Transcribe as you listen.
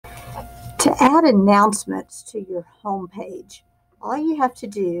To add announcements to your home page, all you have to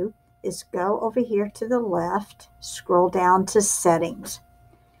do is go over here to the left, scroll down to Settings.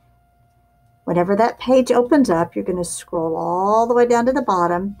 Whenever that page opens up, you're going to scroll all the way down to the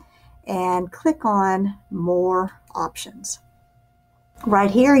bottom and click on More Options. Right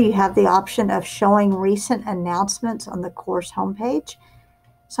here, you have the option of showing recent announcements on the course homepage.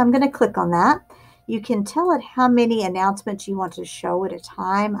 So I'm going to click on that. You can tell it how many announcements you want to show at a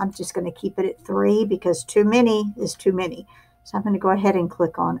time. I'm just going to keep it at 3 because too many is too many. So I'm going to go ahead and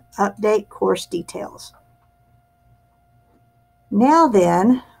click on Update Course Details. Now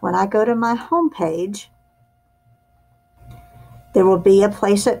then, when I go to my home page, there will be a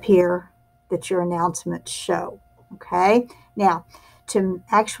place up here that your announcements show. Okay? Now, to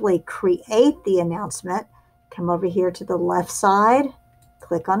actually create the announcement, come over here to the left side,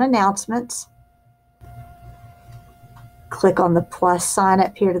 click on Announcements, click on the plus sign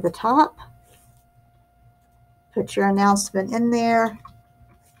up here to the top, put your announcement in there,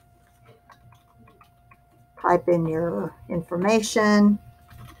 type in your information,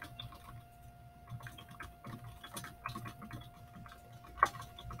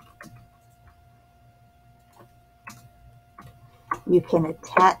 you can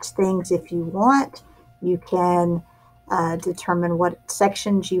attach things if you want. You can determine what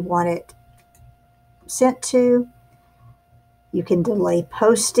sections you want it sent to. You can delay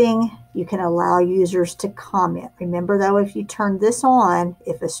posting. You can allow users to comment. Remember though, if you turn this on,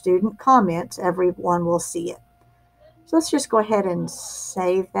 if a student comments, everyone will see it. So let's just go ahead and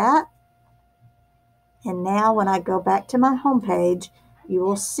save that. And now when I go back to my home page, you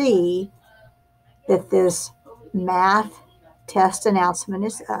will see that this math test announcement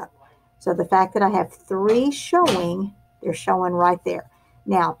is up. So the fact that I have 3 showing, they're showing right there.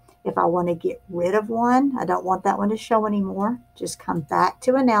 Now, if I want to get rid of one, I don't want that one to show anymore, just come back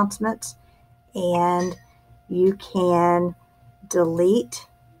to announcements and you can delete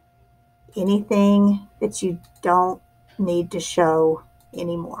anything that you don't need to show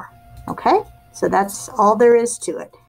anymore. Okay, so that's all there is to it.